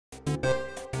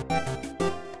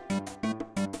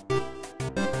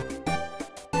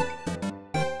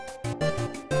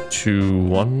2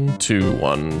 1 2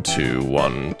 1 2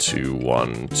 1 2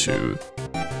 1 2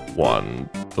 1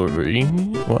 3.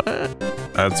 What?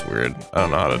 That's weird. I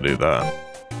don't know how to do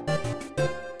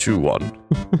that. 2 1.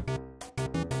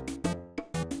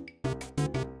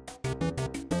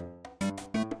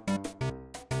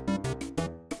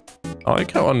 I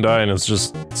like how Undying is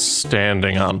just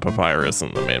standing on Papyrus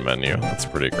in the main menu. That's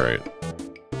pretty great.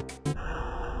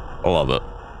 I love it.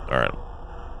 Alright.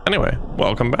 Anyway,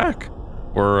 welcome back.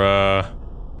 We're,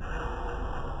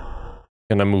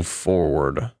 gonna move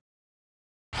forward.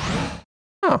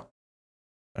 Huh.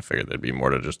 I figured there'd be more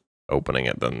to just opening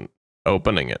it than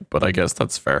opening it, but I guess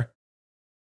that's fair.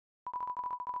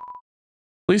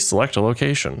 Please select a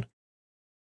location.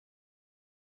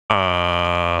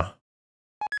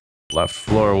 Left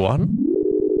floor 1?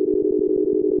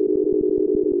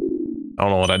 I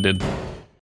don't know what I did.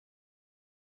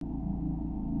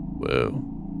 Whoa.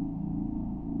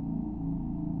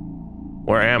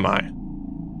 Where am I?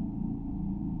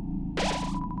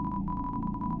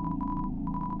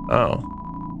 Oh.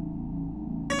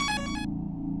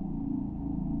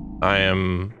 I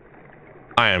am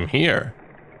here.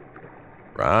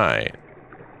 Right.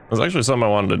 There's actually something I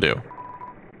wanted to do.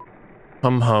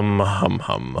 Hum hum hum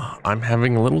hum. I'm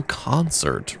having a little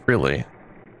concert, really.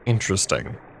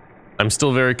 Interesting. I'm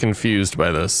still very confused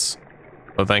by this.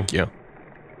 Oh, thank you.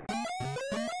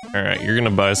 Alright, you're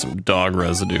gonna buy some dog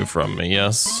residue from me,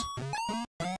 yes?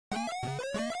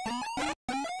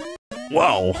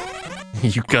 Wow!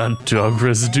 You got dog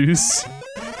residues?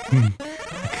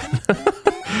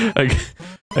 I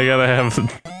gotta have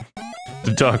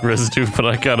the dog residue, but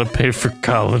I gotta pay for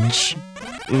college.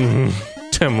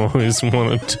 Tim always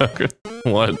wanted dog.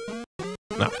 What?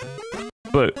 No.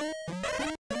 But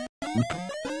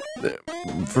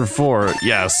for 4,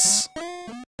 yes.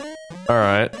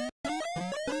 Alright.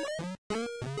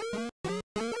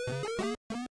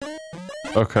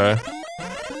 Okay.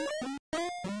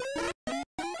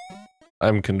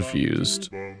 I'm confused.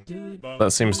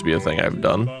 That seems to be a thing I've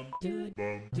done.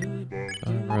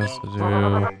 Dog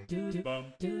residue.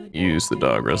 Use the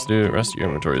dog residue. The rest of your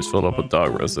inventory is filled up with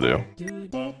dog residue.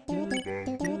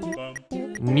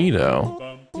 Neato.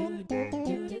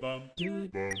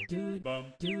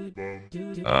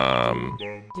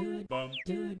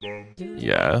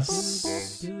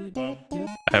 Yes.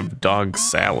 I have dog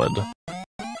salad.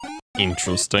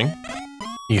 Interesting.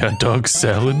 You got dog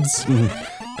salads?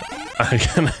 I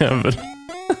can have it.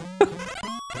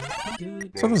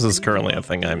 So this is currently a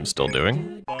thing I'm still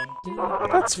doing.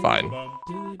 That's fine.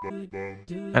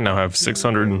 I now have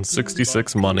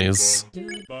 666 monies.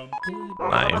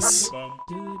 Nice.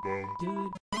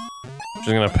 Just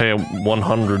gonna pay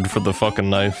 100 for the fucking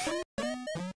knife.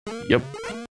 Yep.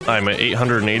 I'm at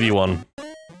 881.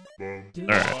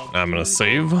 Alright, I'm gonna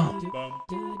save.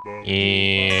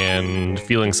 And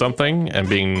feeling something and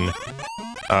being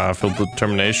filled with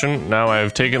determination. Now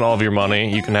I've taken all of your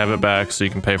money. You can have it back so you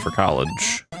can pay for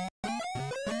college.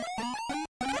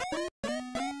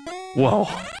 Whoa.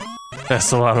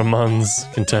 That's a lot of muns.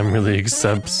 Contem really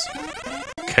accepts.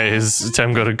 Okay, is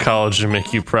time go to college and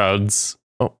make you prouds.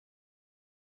 Oh.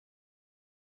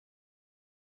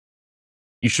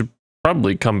 You should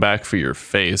probably come back for your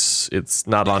face. It's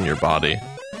not on your body.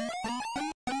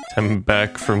 Tem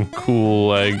back from cool,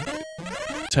 like,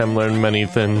 Tem learned many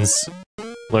things.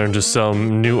 Learn to sell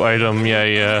new item,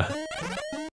 yeah.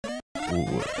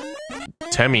 Ooh.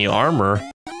 Temmie armor?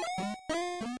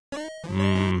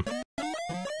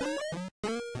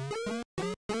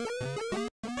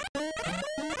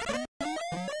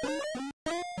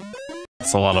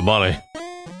 That's a lot of money.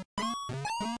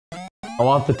 I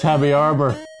want the Temmie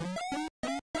armor.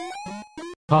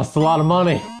 Costs a lot of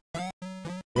money.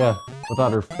 Yeah,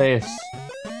 without her face.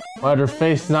 Why'd her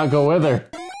face not go with her?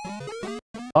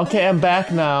 Okay, I'm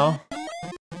back now.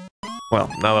 Well,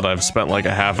 now that I've spent like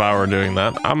a half hour doing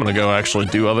that, I'm gonna go actually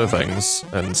do other things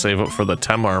and save up for the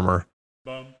Tem armor.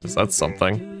 Because that's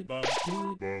something.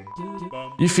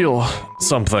 You feel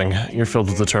something. You're filled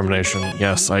with determination.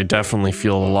 Yes, I definitely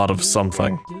feel a lot of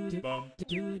something.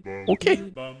 Okay.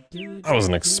 That was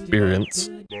an experience.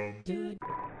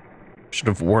 Should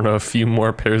have worn a few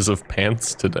more pairs of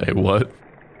pants today, what?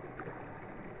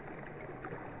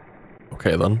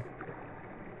 Okay then.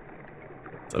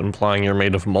 Is that implying you're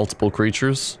made of multiple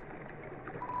creatures?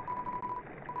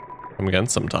 Come again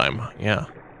sometime. Yeah.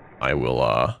 I will,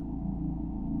 I'll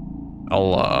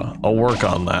work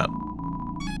on that.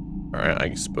 Alright,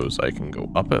 I suppose I can go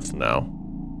up it now.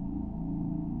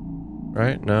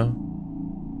 Right? No?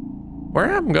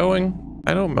 Where I'm going?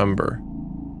 I don't remember.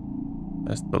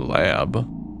 That's the lab.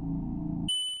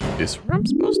 Is this where I'm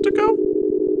supposed to go?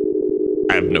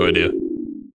 I have no idea.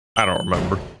 I don't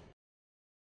remember.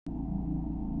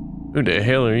 Who the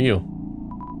hell are you?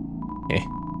 Eh,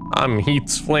 I'm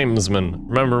Heat's Flamesman.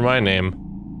 Remember my name?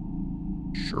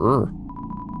 Sure.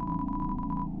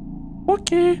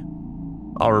 Okay.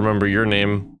 I'll remember your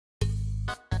name.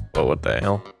 But what the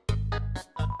hell?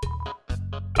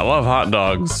 I love hot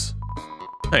dogs.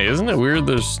 Hey, isn't it weird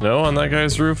there's snow on that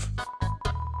guy's roof?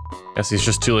 Guess he's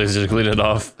just too lazy to clean it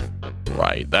off.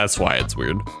 Right, that's why it's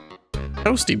weird.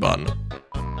 Toasty bun.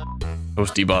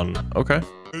 Toasty bun, okay.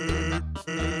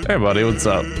 Hey buddy, what's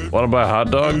up? Wanna buy a hot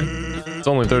dog? It's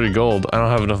only 30 gold. I don't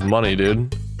have enough money,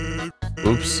 dude.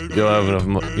 Oops, you don't have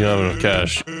enough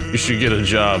cash. You should get a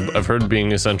job. I've heard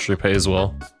being a sentry pays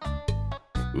well.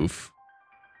 Oof.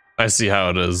 I see how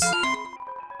it is.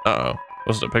 Uh-oh.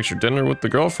 Posted a picture dinner with the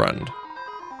girlfriend.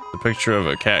 The picture of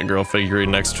a cat girl figurine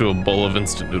next to a bowl of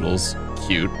instant noodles.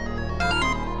 Cute.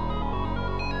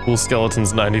 Cool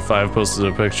Skeletons 95 posted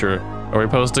a picture. Are we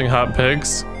posting hot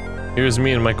pics? Here's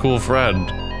me and my cool friend.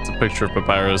 It's a picture of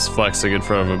Papyrus flexing in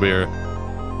front of a beer.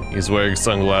 He's wearing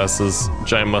sunglasses.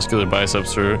 Giant muscular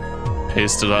biceps are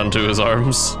pasted onto his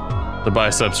arms. The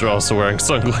biceps are also wearing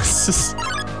sunglasses.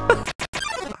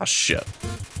 Ah, shit.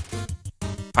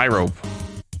 High rope.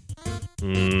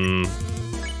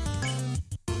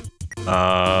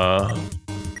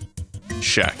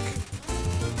 Check.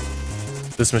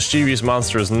 This mischievous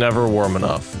monster is never warm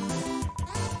enough.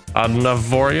 Enough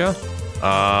for ya?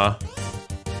 I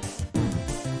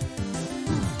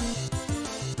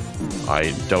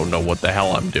don't know what the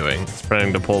hell I'm doing. It's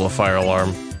pretending to pull the fire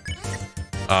alarm.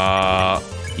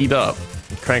 Heat up.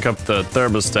 Crank up the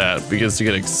thermostat because you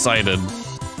get excited.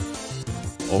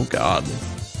 Oh god.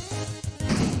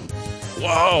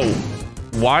 Whoa!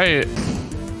 Why?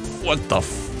 What the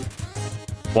f?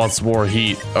 Wants more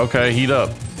heat. Okay, heat up.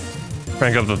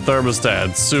 Crank up the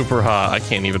thermostat. Super hot. I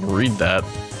can't even read that.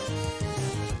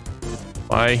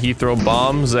 Why he throw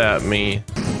bombs at me?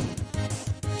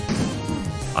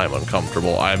 I'm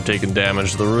uncomfortable. I have taken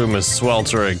damage. The room is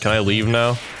sweltering. Can I leave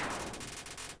now?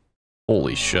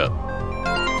 Holy shit.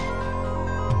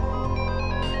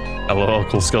 LOL,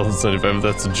 cool skeleton 75.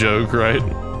 That's a joke, right?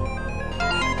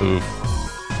 Oof.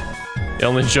 The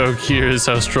only joke here is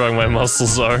how strong my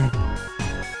muscles are.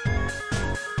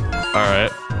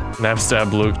 Alright.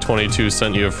 Napstab Luke 22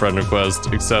 sent you a friend request.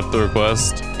 Accept the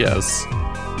request? Yes.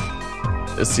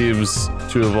 It seems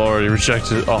to have already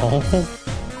rejected all.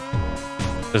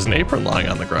 There's an apron lying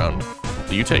on the ground.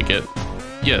 Do you take it?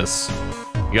 Yes.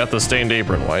 You got the stained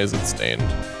apron. Why is it stained?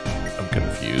 I'm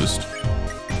confused.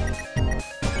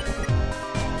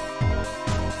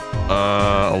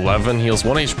 11 heals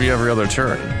 1 HP every other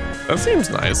turn. That seems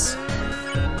nice.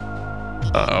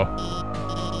 Uh-oh.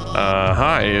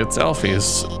 Hi, it's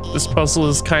Alphys. This puzzle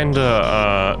is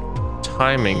kinda,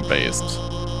 timing based.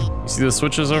 You see the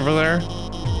switches over there?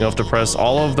 You'll have to press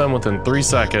all of them within 3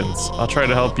 seconds. I'll try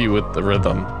to help you with the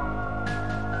rhythm.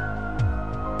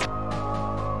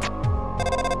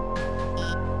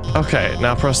 Okay,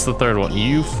 now press the third one.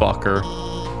 You fucker.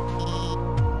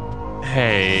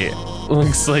 Hey,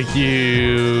 looks like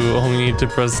you only need to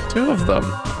press 2 of them.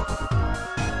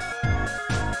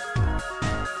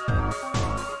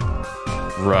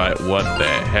 Right, what the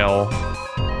hell?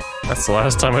 That's the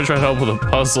last time I tried to help with a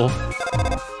puzzle.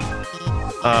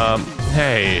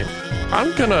 Hey,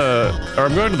 I'm going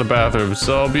to the bathroom,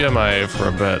 so I'll be MIA for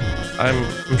a bit.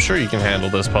 I'm sure you can handle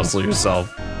this puzzle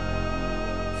yourself.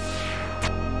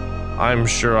 I'm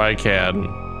sure I can.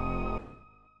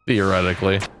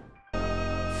 Theoretically.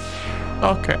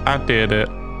 Okay, I did it.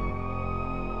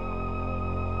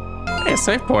 Hey,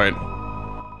 save point.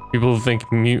 People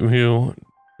think Mew Mew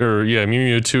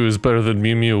 2 is better than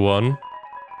Mew Mew 1.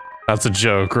 That's a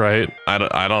joke, right?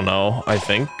 I don't know. I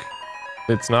think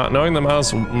it's not. Knowing the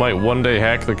mouse might one day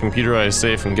hack the computerized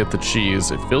safe and get the cheese.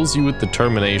 It fills you with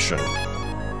determination.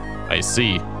 I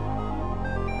see.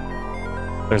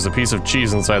 There's a piece of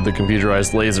cheese inside the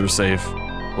computerized laser safe.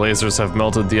 Lasers have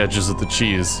melted the edges of the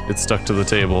cheese. It's stuck to the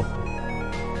table.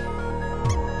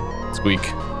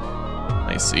 Squeak.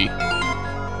 I see.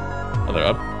 Another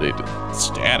updated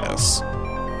status.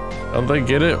 Don't they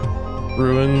get it?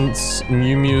 Ruins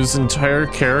Mew Mew's entire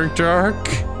character arc?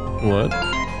 What?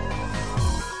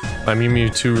 My Mew Mew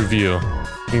 2 review.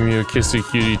 Mew Mew Kissy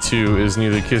Cutie 2 is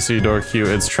neither kissy nor cute.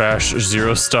 It's trash.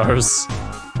 0 stars.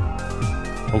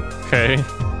 Okay.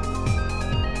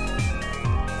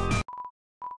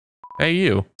 Hey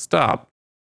you, stop.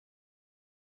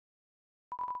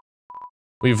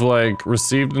 We've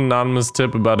received an anonymous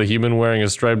tip about a human wearing a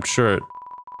striped shirt.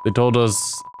 They told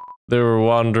us they were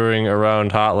wandering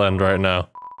around Hotland right now.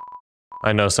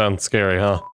 I know, sounds scary,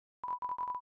 huh?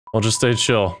 I'll just stay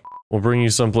chill. We'll bring you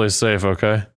someplace safe,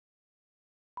 okay?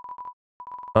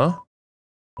 Huh?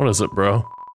 What is it, bro?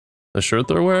 The shirt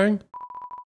they're wearing?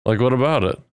 Like, what about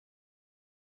it?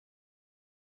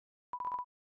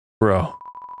 Bro.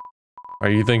 Are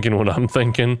you thinking what I'm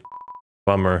thinking?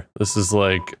 Bummer. This is,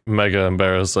 like, mega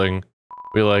embarrassing.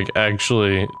 We, like,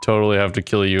 actually totally have to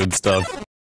kill you and stuff.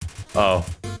 Oh.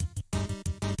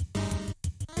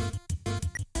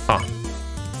 Huh.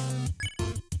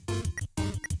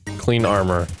 Clean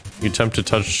armor. You attempt to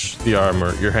touch the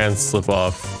armor. Your hands slip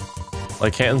off.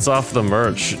 Like hands off the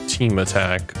merch. Team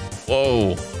attack.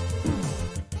 Whoa.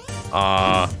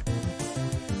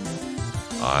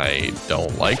 I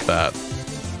don't like that.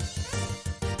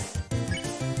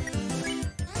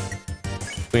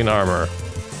 Clean armor.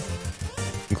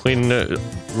 Clean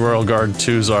Royal Guard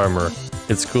 2's armor.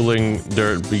 Its cooling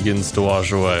dirt begins to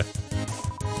wash away.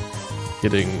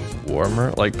 Getting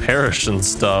warmer? Like perish and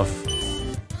stuff.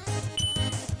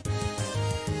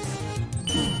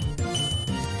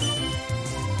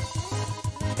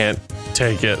 Can't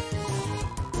take it.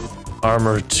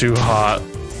 Armor too hot.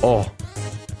 Oh.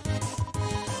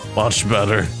 Much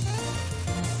better.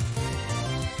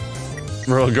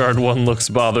 Royal Guard 1 looks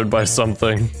bothered by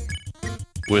something.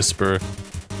 Whisper.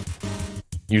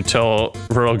 You tell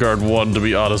Royal Guard 1 to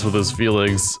be honest with his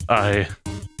feelings. I...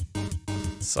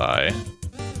 Sigh.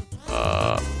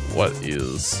 What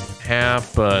is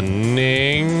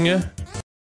happening?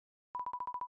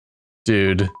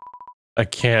 Dude. I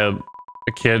can't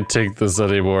take this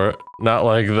anymore. Not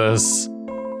like this.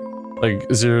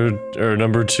 Like, 0 or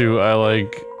number 2, I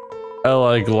like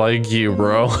you,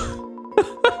 bro.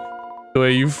 The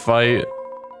way you fight,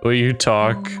 the way you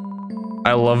talk.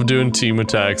 I love doing team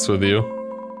attacks with you.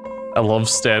 I love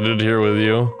standing here with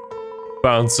you.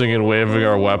 Bouncing and waving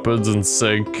our weapons in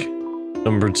sync.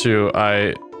 Number 2,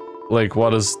 I, like,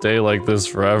 want to stay like this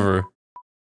forever.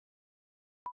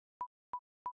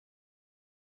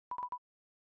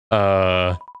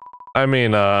 I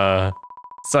mean,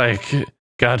 psych.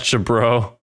 Gotcha,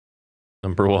 bro.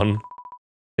 Number 1.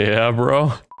 Yeah,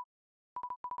 bro.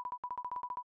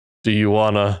 Do you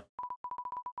wanna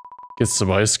get some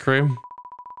ice cream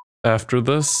after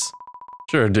this?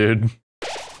 Sure, dude.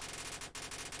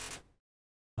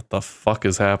 What the fuck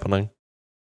is happening?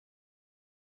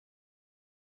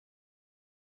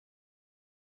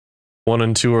 One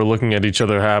and 2 are looking at each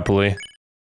other happily.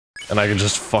 And I can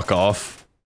just fuck off.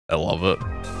 I love it.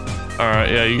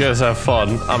 Alright, yeah, you guys have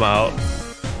fun. I'm out.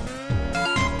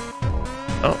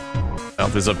 Oh.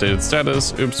 Alfie's updated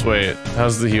status. Oops, wait.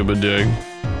 How's the human doing?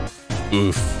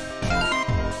 Oof.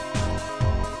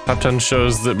 Top 10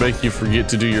 shows that make you forget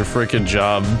to do your frickin'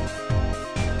 job.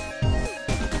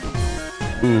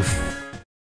 Oof.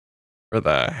 Where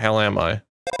the hell am I?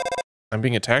 I'm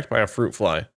being attacked by a fruit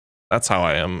fly. That's how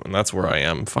I am, and that's where I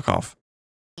am. Fuck off.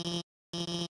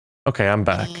 Okay, I'm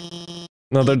back.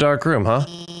 Another dark room, huh?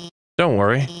 Don't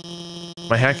worry.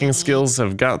 My hacking skills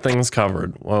have got things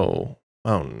covered. Whoa.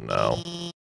 Oh no.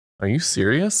 Are you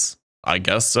serious? I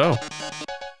guess so.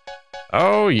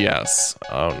 Oh yes.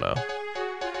 Oh no.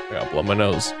 I gotta blow my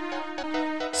nose.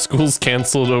 School's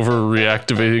canceled over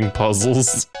reactivating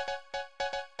puzzles.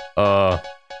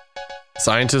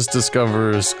 Scientist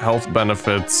discovers health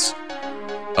benefits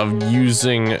of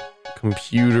using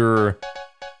computer.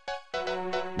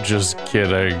 Just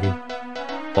kidding.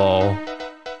 Lol.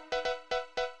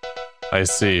 I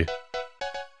see.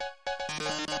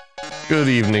 Good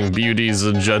evening, beauties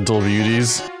and gentle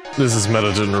beauties. This is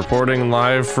Mediton reporting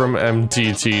live from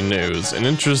MTT News. An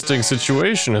interesting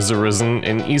situation has arisen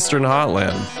in Eastern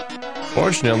Hotland.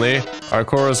 Fortunately, our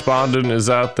correspondent is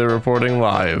out there reporting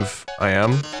live. I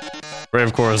am.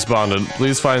 Brave correspondent,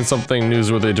 please find something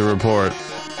newsworthy to report.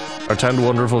 Our 10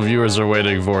 wonderful viewers are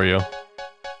waiting for you.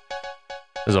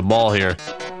 There's a ball here.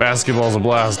 Basketball's a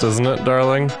blast, isn't it,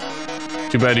 darling?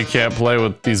 Too bad you can't play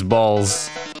with these balls.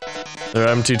 They're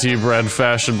MTT-bred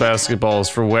fashion basketballs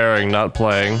for wearing, not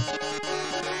playing.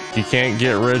 You can't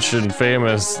get rich and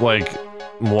famous like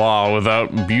moi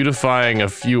without beautifying a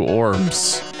few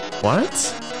orbs.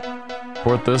 What?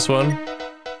 Report this one?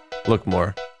 Look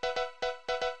more.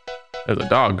 There's a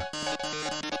dog.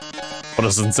 What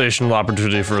a sensational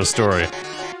opportunity for a story.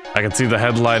 I can see the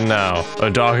headline now. A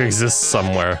dog exists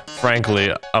somewhere.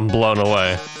 Frankly, I'm blown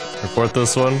away. Report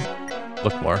this one?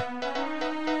 Look more.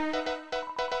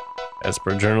 As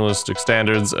per journalistic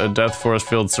standards, a death force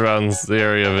field surrounds the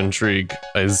area of intrigue.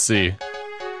 I see.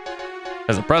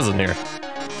 There's a present here.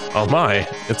 Oh my,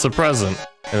 it's a present.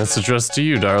 And it's addressed to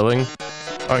you, darling.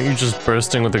 Aren't you just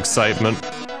bursting with excitement?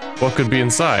 What could be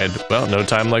inside? Well, no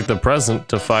time like the present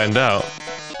to find out.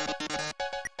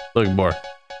 Look more.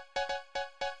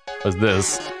 What's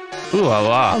this? Ooh la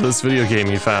la, this video game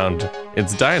you found.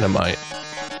 It's dynamite.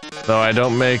 Though I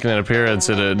don't make an appearance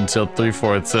in it until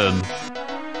 3/4 in.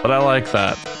 But I like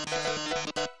that.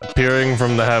 Appearing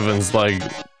from the heavens like...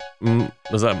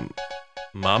 was that...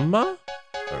 Mama?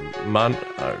 Or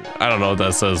I don't know what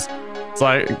that says. It's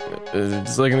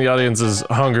like in the audience's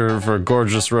hunger for a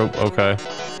gorgeous rope. Okay.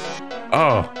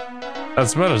 Oh,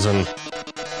 that's medicine.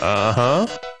 Uh-huh.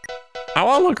 I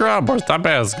wanna look around, boy. Stop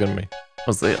asking me.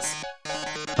 What's this?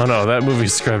 Oh no, that movie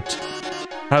script.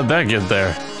 How'd that get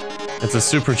there? It's a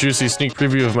super juicy sneak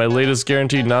preview of my latest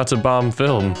guaranteed not to bomb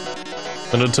film.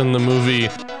 Medicine the movie.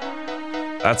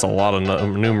 That's a lot of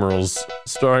numerals.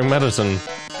 Starring Medicine.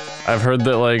 I've heard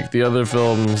that like the other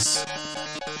films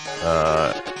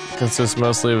consist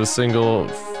mostly of a single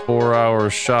 4-hour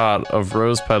shot of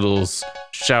rose petals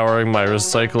showering my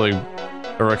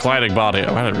reclining body.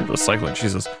 Oh, I didn't read recycling,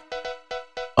 Jesus.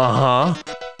 Uh-huh.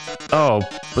 Oh,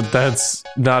 but that's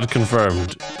not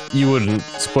confirmed. You wouldn't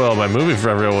spoil my movie for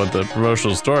everyone with the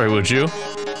promotional story, would you?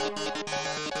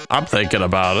 I'm thinking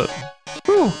about it.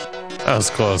 Whew. That was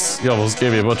close. You almost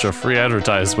gave me a bunch of free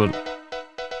advertisement.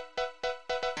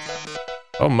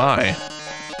 Oh my.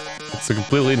 It's a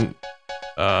completely...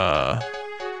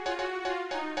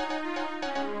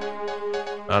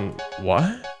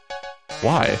 what?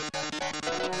 Why?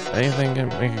 Anything can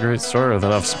make a great story with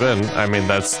enough spin. I mean,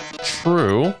 that's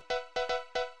true.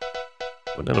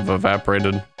 Wouldn't it have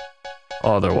evaporated?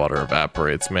 All other water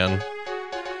evaporates, man.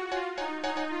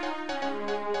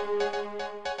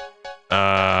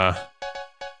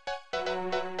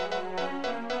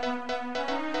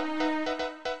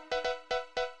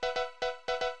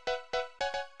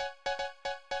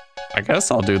 I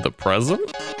guess I'll do the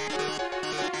present.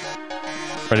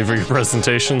 Ready for your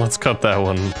presentation? Let's cut that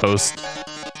one. Post.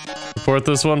 Report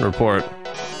this one? Report.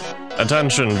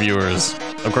 Attention, viewers.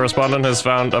 A correspondent has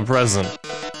found a present,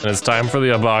 and it's time for the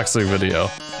unboxing video.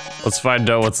 Let's find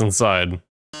out what's inside.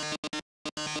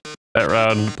 That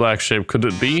round black shape, could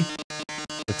it be?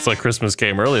 Looks like Christmas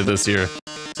came early this year.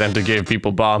 Santa gave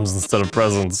people bombs instead of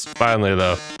presents. Finally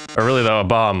though. Or really though, a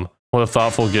bomb. What a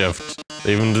thoughtful gift.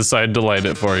 They even decided to light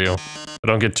it for you. But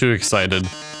don't get too excited.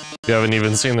 You haven't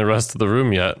even seen the rest of the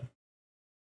room yet.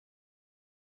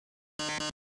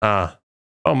 Ah.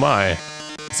 Oh my.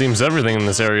 It seems everything in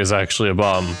this area is actually a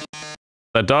bomb.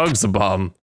 That dog's a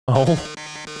bomb. Oh.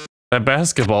 That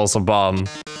basketball's a bomb.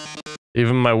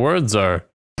 Even my words are.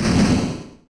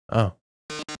 Oh.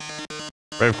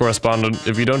 Brave correspondent,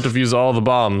 if you don't defuse all the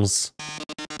bombs,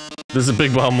 this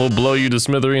big bomb will blow you to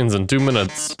smithereens in 2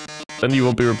 minutes. Then you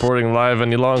won't be reporting live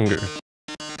any longer.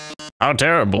 How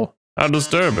terrible. How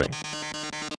disturbing.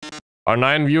 Our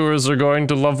 9 viewers are going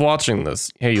to love watching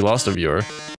this. Hey, you lost a viewer.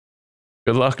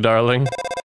 Good luck, darling.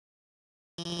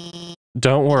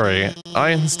 Don't worry. I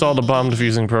installed a bomb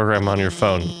defusing program on your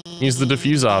phone. Use the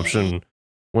defuse option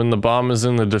when the bomb is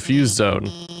in the defuse zone.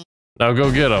 Now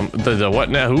go get him. The what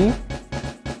now? Who?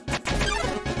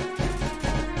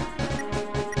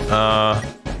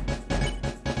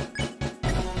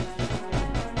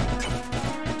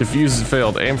 Defuse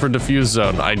failed. Aim for defuse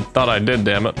zone. I thought I did,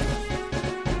 damn it.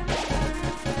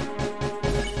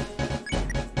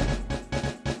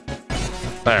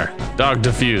 There. Dog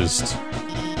defused.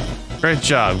 Great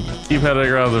job. Keep heading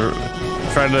around the...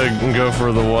 Try to go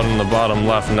for the one in the bottom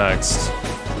left next.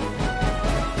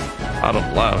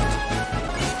 Bottom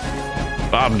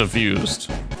left. Bomb defused.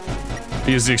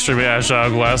 Use the extremely agile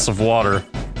glass of water.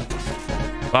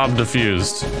 Bomb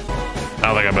defused. I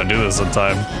don't think I'm gonna do this in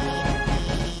time.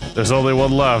 There's only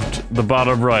one left. The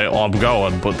bottom right. Oh, I'm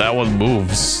going, but that one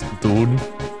moves, dude.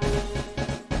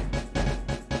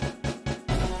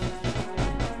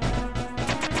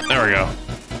 There we go.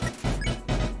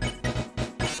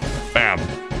 Bam.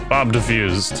 Bomb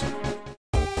defused.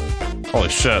 Holy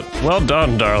shit. Well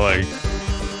done, darling.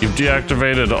 You've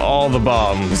deactivated all the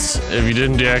bombs. If you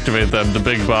didn't deactivate them, the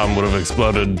big bomb would have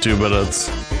exploded in 2 minutes.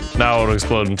 Now it'll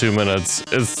explode in 2 minutes.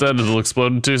 Instead, it'll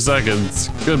explode in 2 seconds.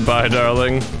 Goodbye,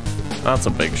 darling. That's a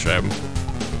big shame.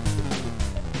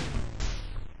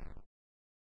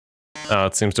 Oh,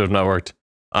 it seems to have not worked.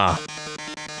 Ah.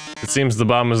 It seems the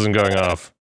bomb isn't going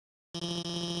off.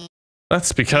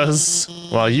 That's because,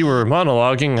 while you were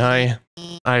monologuing,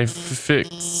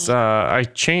 I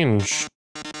changed.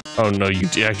 Oh no, you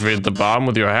deactivated the bomb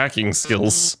with your hacking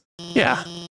skills. Yeah,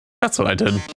 that's what I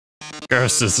did.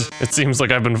 Curses, it seems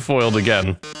like I've been foiled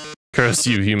again. Curse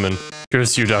you, human.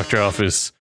 Curse you, Dr.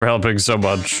 Office, for helping so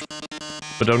much.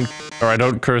 But I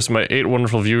don't curse my 8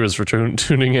 wonderful viewers for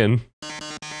tuning in.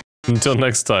 Until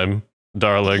next time,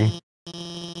 darling.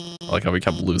 I like how we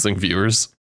kept losing viewers.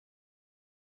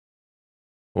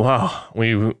 Wow,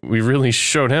 we really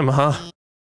showed him, huh?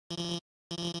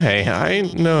 Hey, I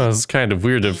know it's kind of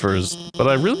weird at first, but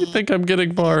I really think I'm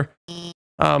getting more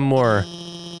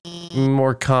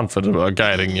confident about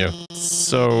guiding you.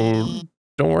 So,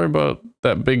 don't worry about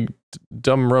that big,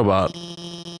 dumb robot.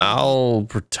 I'll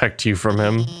protect you from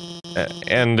him.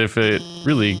 And if it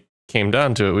really came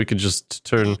down to it, we could just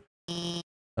turn...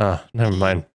 never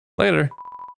mind. Later.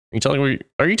 Are you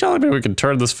telling me we can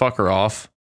turn this fucker off?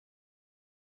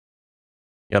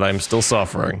 Yet I'm still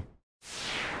suffering.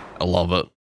 I love it.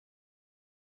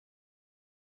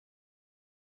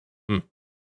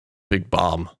 Big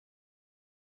bomb.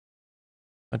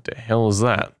 What the hell is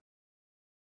that?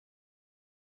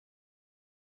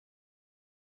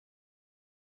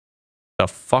 The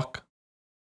fuck?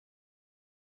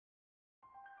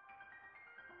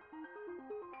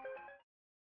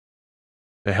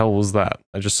 The hell was that?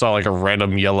 I just saw like a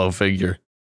random yellow figure.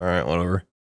 Alright, whatever.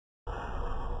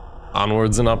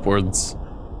 Onwards and upwards.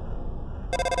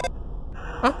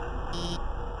 Huh?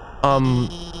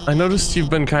 I noticed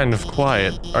you've been kind of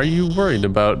quiet. Are you worried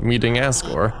about meeting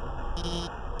Asgore?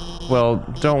 Well,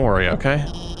 don't worry, okay?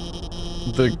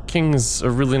 The king's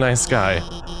a really nice guy.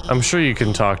 I'm sure you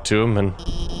can talk to him, and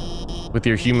with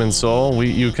your human soul,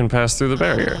 you can pass through the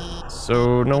barrier.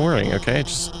 So no worrying, okay?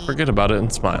 Just forget about it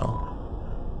and smile.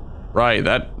 Right,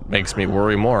 that makes me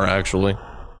worry more, actually.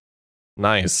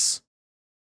 Nice.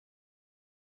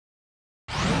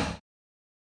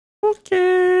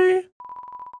 Okay.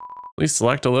 Please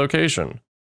select a location.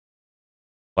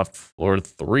 Left floor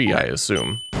 3, I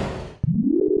assume.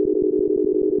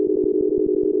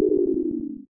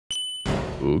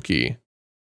 Spooky.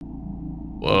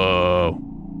 Whoa.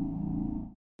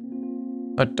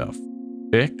 What the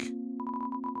frick?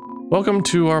 Welcome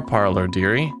to our parlor,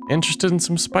 dearie. Interested in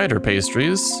some spider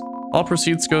pastries? All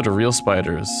proceeds go to real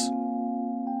spiders.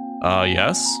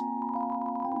 Yes?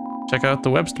 Check out the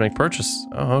webs to make purchase.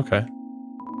 Oh, okay.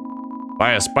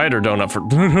 Buy a spider donut for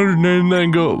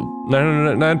 999 gold.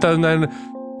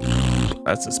 9,009.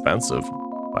 That's expensive.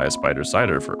 Buy a spider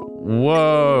cider for...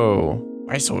 Whoa.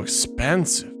 Why so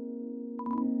expensive?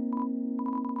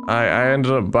 I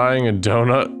ended up buying a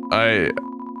donut. I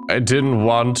didn't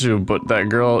want to, but that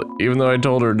girl, even though I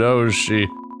told her no, she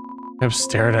kept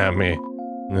staring at me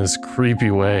in this creepy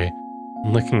way,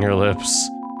 licking her lips.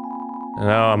 And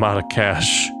now I'm out of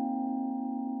cash.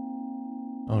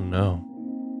 Oh no.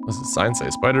 What's the sign say?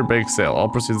 Spider bake sale. All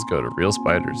proceeds go to real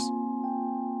spiders.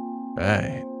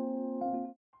 Right.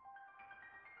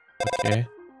 Okay.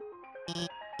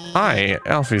 Hi,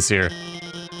 Alfie's here.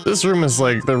 This room is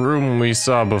like the room we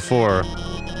saw before.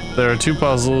 There are 2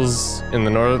 puzzles in the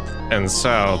north and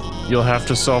south. You'll have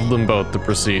to solve them both to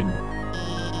proceed.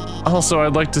 Also,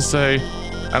 I'd like to say,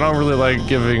 I don't really like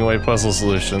giving away puzzle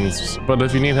solutions, but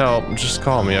if you need help, just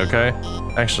call me, okay?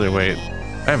 Actually, wait.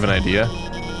 I have an idea.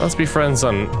 Let's be friends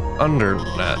on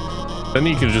Undertale. Then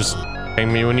you could just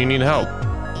ping me when you need help.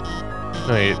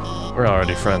 Wait, we're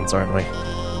already friends, aren't we?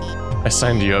 I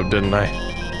signed you up, didn't I?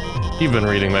 You've been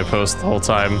reading my post the whole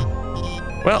time.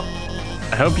 Well,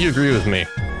 I hope you agree with me.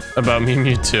 About me and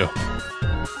you too.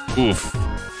 Oof.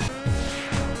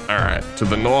 Alright, to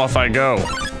the north I go.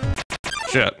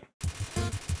 Shit.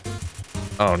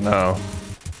 Oh no.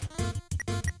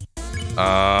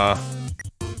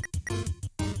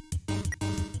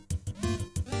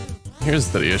 Here's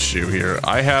the issue here.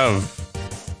 I have...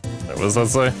 What does that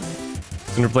say?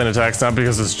 Interplane attacks not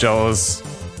because it's jealous.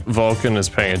 Vulcan is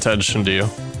paying attention to you.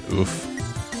 Oof.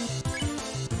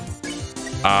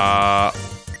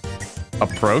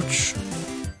 Approach.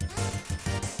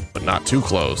 But not too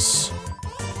close.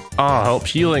 Ah, help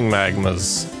healing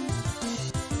magmas.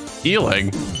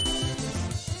 Healing?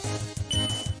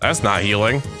 That's not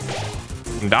healing.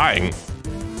 I'm dying.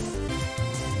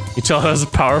 You tell it has a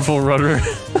powerful rudder.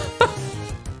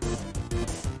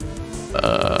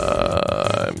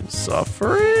 I'm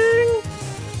suffering?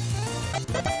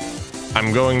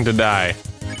 I'm going to die.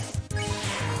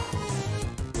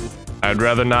 I'd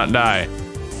rather not die.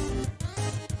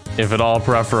 If at all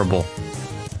preferable.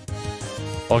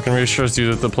 Vulcan reassures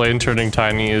you that the plane turning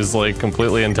tiny is like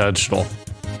completely intentional.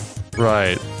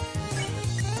 Right.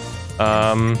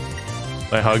 I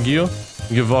hug you?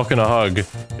 Give Vulcan a hug.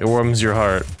 It warms your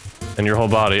heart. And your whole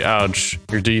body. Ouch.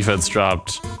 Your defense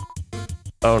dropped.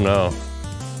 Oh no.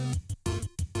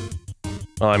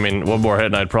 Well, I mean, one more hit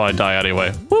and I'd probably die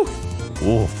anyway. Woo!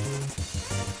 Ooh.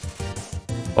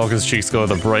 Vulcan's cheeks go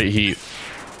with a bright heat.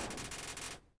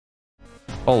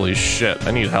 Holy shit,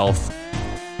 I need health.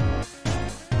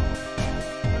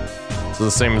 So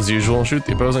the same as usual, shoot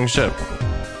the opposing ship.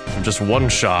 Just one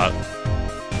shot.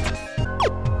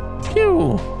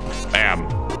 Pew! Bam.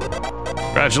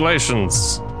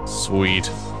 Congratulations. Sweet.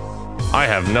 I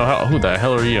have no help. Who the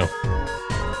hell are you?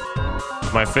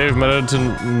 My favorite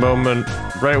meditative moment,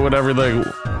 right when everything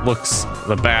looks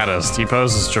the baddest. He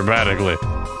poses dramatically.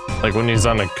 Like when he's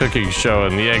on a cooking show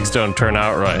and the eggs don't turn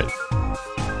out right.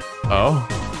 Oh?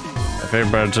 My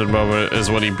favorite meditative moment is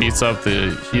when he beats up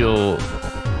the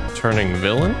heel-turning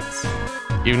villains?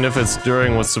 Even if it's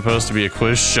during what's supposed to be a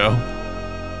quiz show.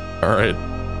 Alright.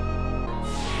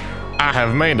 I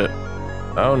have made it.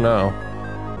 Oh no.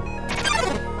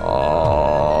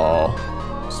 Oh,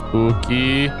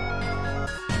 spooky. I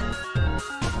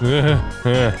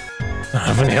don't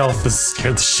have any health. This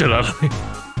scared the shit out of me.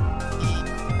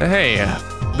 Hey,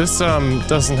 this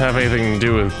doesn't have anything to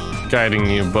do with guiding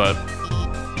you, but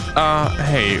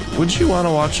hey, would you want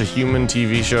to watch a human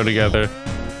TV show together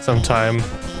sometime?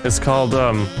 It's called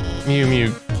Mew Mew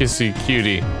Kissy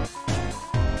Cutie.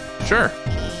 Sure.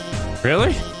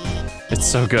 Really? It's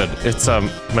so good. It's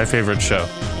my favorite show.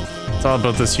 It's all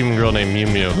about this human girl named Mew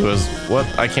Mew who is what?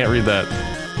 I can't read that.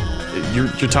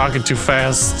 You're talking too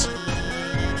fast.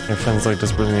 Her friends like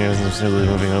desperately news and simply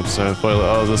moving up. So,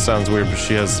 oh, this sounds weird, but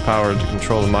she has the power to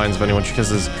control the minds of anyone she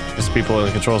kisses. Kisses people and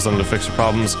controls them to fix her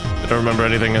problems. They don't remember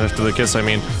anything after the kiss. I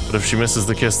mean, but if she misses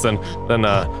the kiss, then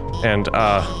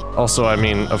also, I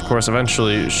mean, of course,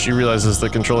 eventually she realizes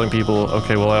that controlling people.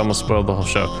 Okay, well, I almost spoiled the whole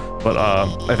show, but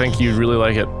I think you'd really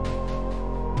like it.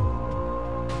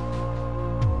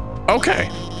 Okay,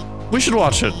 we should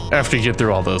watch it after you get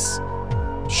through all this.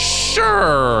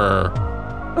 Sure,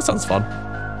 that sounds fun.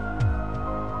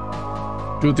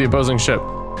 Do with the opposing ship.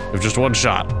 With just one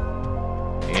shot.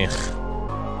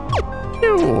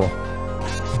 Phew.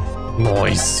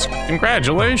 Nice.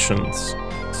 Congratulations.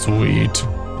 Sweet.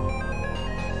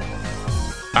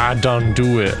 I done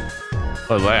do it.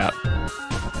 What's that?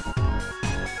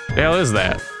 The hell is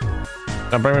that?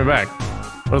 Don't bring me back.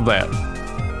 What is that?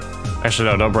 Actually,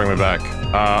 no, don't bring me back.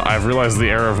 I've realized the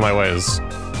error of my ways.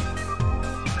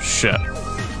 Shit.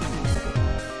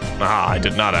 Ah, I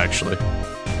did not actually.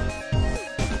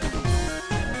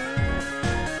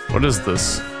 What is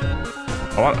this?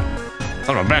 What?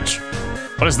 Son of a bitch.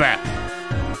 What is that?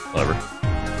 Whatever.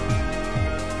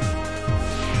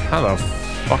 How the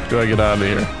fuck do I get out of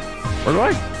here? Where do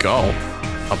I go?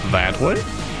 Up that way?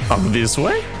 Up this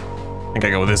way? I think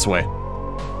I go this way.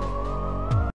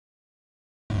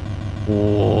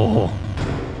 Whoa.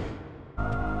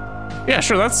 Yeah,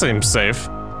 sure, that seems safe.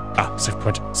 Ah, save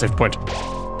point, save point.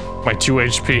 My 2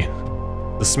 HP.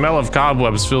 The smell of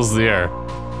cobwebs fills the air.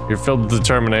 You're filled with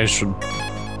determination.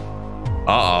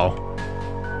 Uh-oh.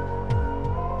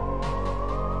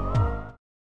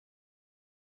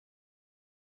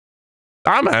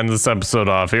 I'm gonna end this episode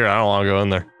off here. I don't want to go in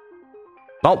there.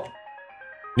 Nope.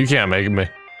 You can't make me.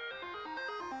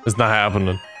 It's not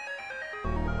happening.